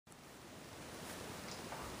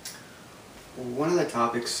One of the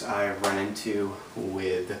topics I've run into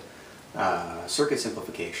with circuit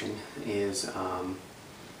simplification is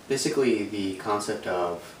basically the concept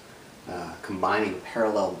of combining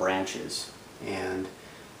parallel branches. And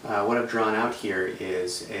what I've drawn out here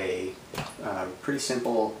is a pretty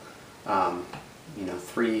simple,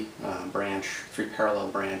 three parallel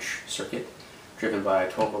branch circuit driven by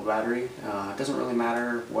a 12-volt battery. It doesn't really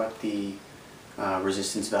matter what the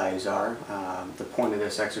resistance values are. The point of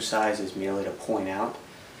this exercise is merely to point out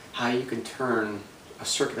how you can turn a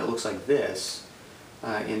circuit that looks like this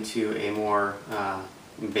into a more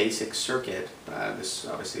basic circuit. This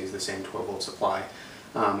obviously is the same 12-volt supply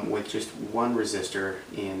with just one resistor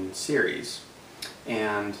in series.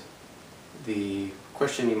 And the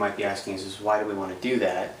question you might be asking is why do we want to do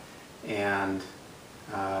that? And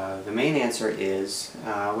the main answer is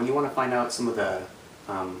when you want to find out some of the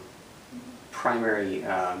primary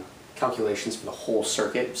calculations for the whole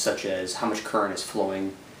circuit, such as how much current is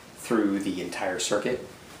flowing through the entire circuit.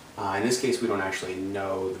 In this case, we don't actually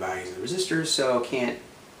know the values of the resistors, so can't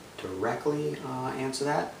directly answer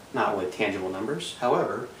that, not with tangible numbers.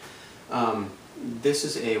 However, this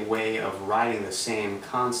is a way of writing the same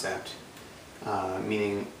concept,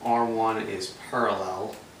 meaning R1 is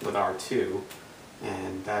parallel with R2,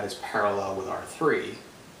 and that is parallel with R3.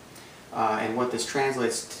 And what this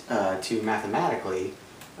translates to mathematically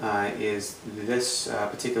is this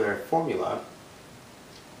particular formula,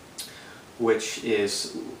 which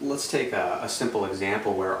is, let's take a simple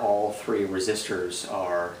example where all three resistors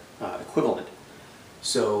are equivalent.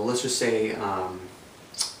 So let's just say,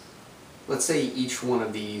 let's say each one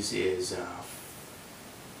of these is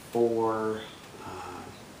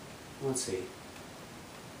let's see,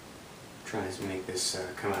 trying to make this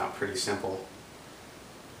come out pretty simple.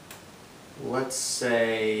 Let's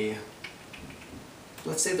say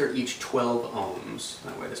they're each 12 ohms.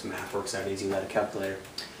 That way this math works out easy without a calculator.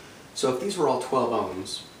 So if these were all 12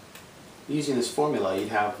 ohms, using this formula you'd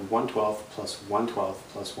have 1/12 plus 1/12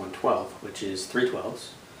 plus 1/12, which is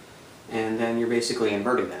 3/12, and then you're basically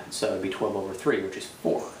inverting that. So it'd be 12 over 3, which is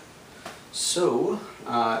 4. So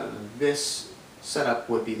this setup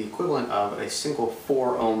would be the equivalent of a single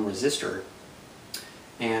 4 ohm resistor.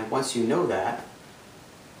 And once you know that,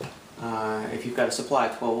 if you've got a supply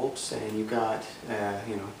of 12 volts and you've got, I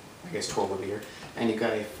guess 12 over here, and you've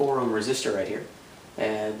got a 4 ohm resistor right here,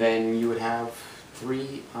 then you would have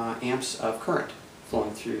 3 amps of current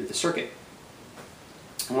flowing through the circuit.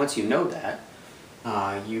 And once you know that,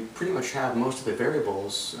 you pretty much have most of the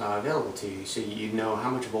variables available to you. So you know how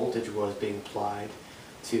much voltage was being applied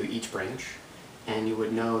to each branch, and you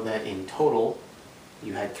would know that in total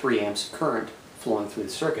you had 3 amps of current flowing through the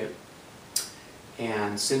circuit.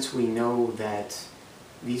 And since we know that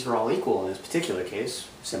these are all equal in this particular case,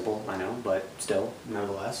 simple, I know, but still,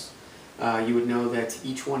 nevertheless, you would know that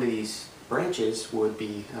each one of these branches would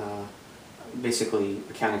be basically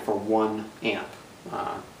accounting for 1 amp.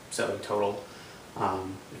 So in total,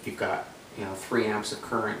 if you've got 3 amps of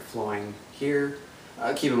current flowing here,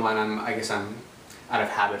 keep in mind I guess I'm out of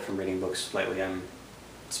habit from reading books lately. I'm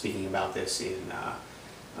speaking about this in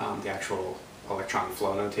the actual electron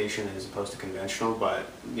flow notation as opposed to conventional, but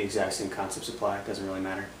the exact same concepts apply. It doesn't really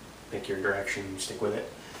matter. Pick your direction, stick with it.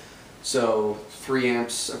 So 3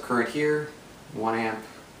 amps of current here, 1 amp,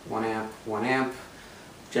 1 amp, 1 amp.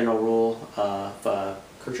 General rule of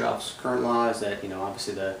Kirchhoff's current law is that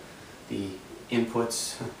obviously the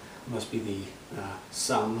inputs must be the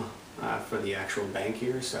sum for the actual bank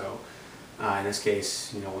here. So in this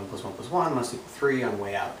case, 1 plus 1 plus 1 must equal 3 on the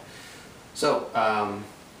way out. So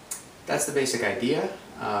that's the basic idea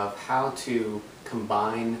of how to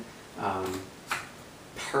combine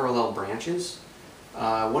parallel branches.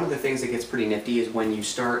 One of the things that gets pretty nifty is when you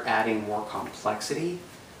start adding more complexity.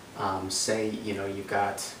 Say you've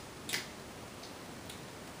got,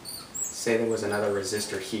 say there was another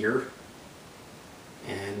resistor here,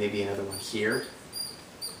 and maybe another one here,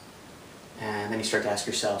 and then you start to ask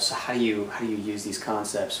yourself, so how do you use these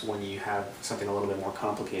concepts when you have something a little bit more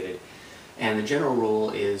complicated? And the general rule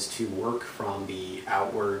is to work from the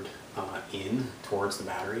outward in towards the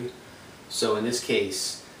battery. So in this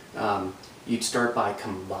case, you'd start by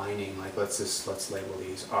combining, like let's label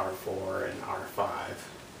these R4 and R5.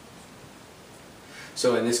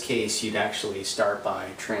 So in this case, you'd actually start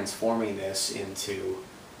by transforming this into,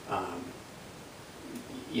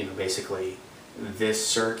 basically this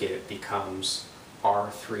circuit becomes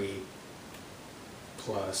R3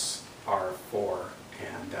 plus R4,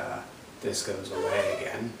 and this goes away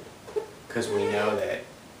again, because we know that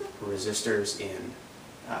resistors in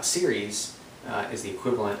series is the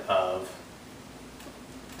equivalent of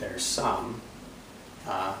their sum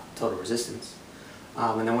total resistance.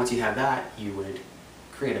 And then once you have that, you would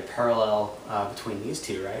create a parallel between these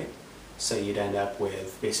two, right? So you'd end up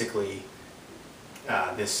with basically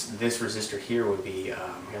this resistor here would be, here,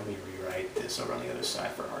 let me rewrite this over on the other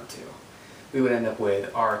side for R2. We would end up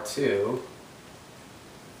with R2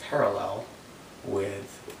 parallel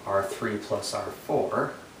with R3 plus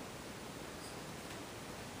R4.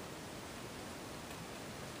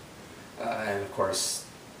 And of course,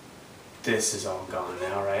 this is all gone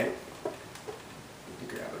now, right?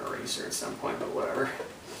 Grab an eraser at some point, but whatever.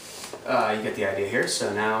 You get the idea here.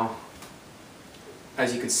 So now,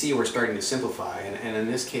 as you can see, we're starting to simplify, and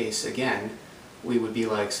in this case, again, we would be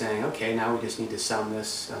like saying, okay, now we just need to sum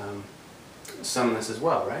this as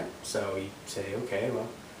well, right? So you say, okay, well,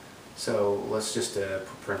 so let's just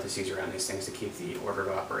put parentheses around these things to keep the order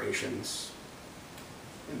of operations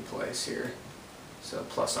in place here. So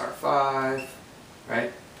plus R5,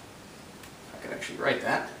 right? I could actually write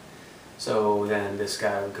that. So then this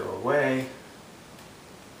guy would go away.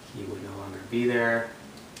 He would no longer be there.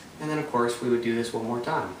 And then of course we would do this one more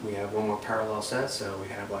time. We have one more parallel set, so we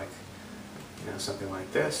have like, you know, something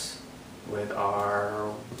like this with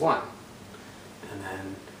R1. And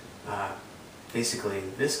then basically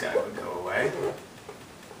this guy would go away.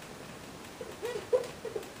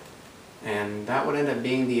 And that would end up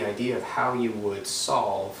being the idea of how you would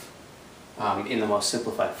solve, in the most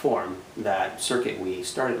simplified form, that circuit we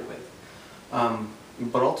started with.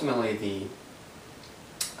 But ultimately the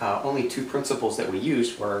only two principles that we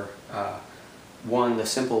used were one, the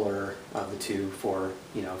simpler of the two for,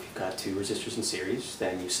 you know, if you've got two resistors in series,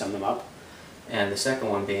 then you sum them up. And the second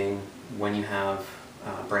one being when you have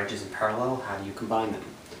branches in parallel, how do you combine them?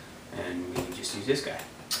 And we just use this guy.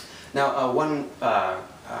 Now one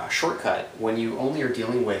shortcut, when you only are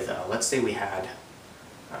dealing with, let's say we had,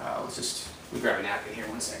 let me grab a napkin here,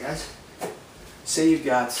 one sec guys. Say you've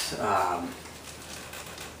got,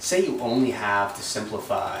 say you only have to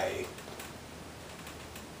simplify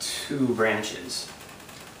two branches.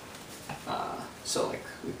 So like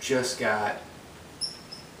we've just got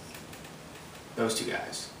those two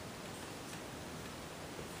guys.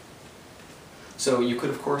 So you could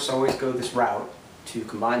of course always go this route to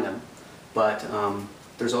combine them, but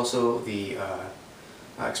there's also the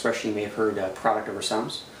expression you may have heard, product over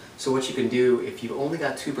sums. So what you can do, if you've only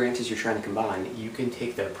got two branches you're trying to combine, you can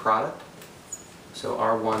take their product, so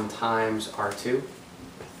R1 times R2,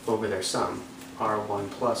 over their sum,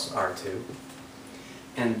 R1 plus R2,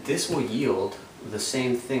 and this will yield the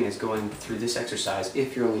same thing as going through this exercise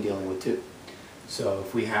if you're only dealing with two. So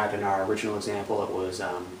if we had in our original example, it was,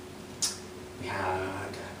 we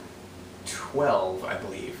had 12, I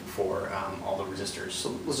believe, for all the resistors.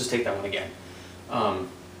 So let's just take that one again.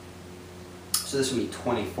 So this would be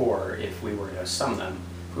 24 if we were to sum them.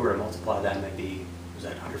 If we were to multiply them, that'd be, was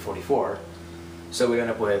that 144? So we end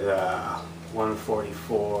up with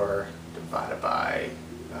 144 divided by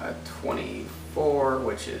 24,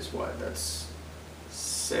 which is what? That's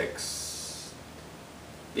 6.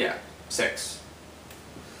 Yeah, 6.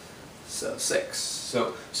 So 6.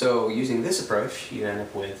 So using this approach, you end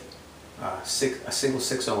up with a single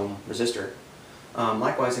 6 ohm resistor.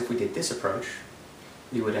 Likewise, if we did this approach,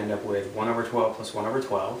 you would end up with 1 over 12 plus 1 over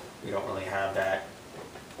 12. You don't really have that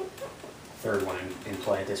third one in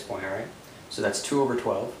play at this point, all right? So that's 2 over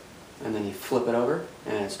 12, and then you flip it over,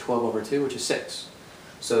 and it's 12 over 2, which is 6.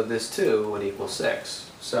 So this 2 would equal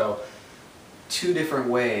 6. So two different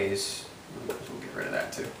ways, we'll get rid of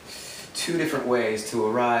that too, two different ways to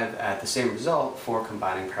arrive at the same result for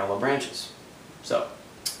combining parallel branches. So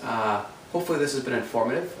hopefully this has been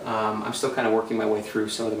informative. I'm still kind of working my way through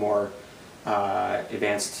some of the more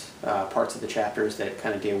advanced parts of the chapters that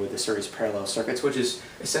kind of deal with the series parallel circuits, which is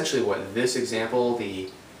essentially what this example, the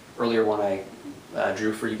earlier one I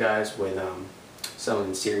drew for you guys with some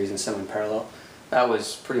in series and some in parallel, that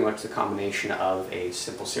was pretty much the combination of a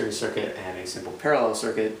simple series circuit and a simple parallel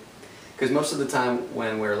circuit, because most of the time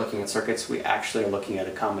when we're looking at circuits we actually are looking at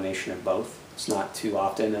a combination of both. It's not too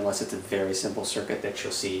often, unless it's a very simple circuit, that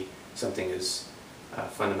you'll see something as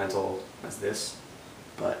fundamental as this.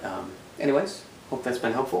 But anyways, hope that's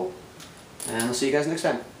been helpful, and I'll see you guys next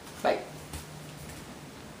time. Bye.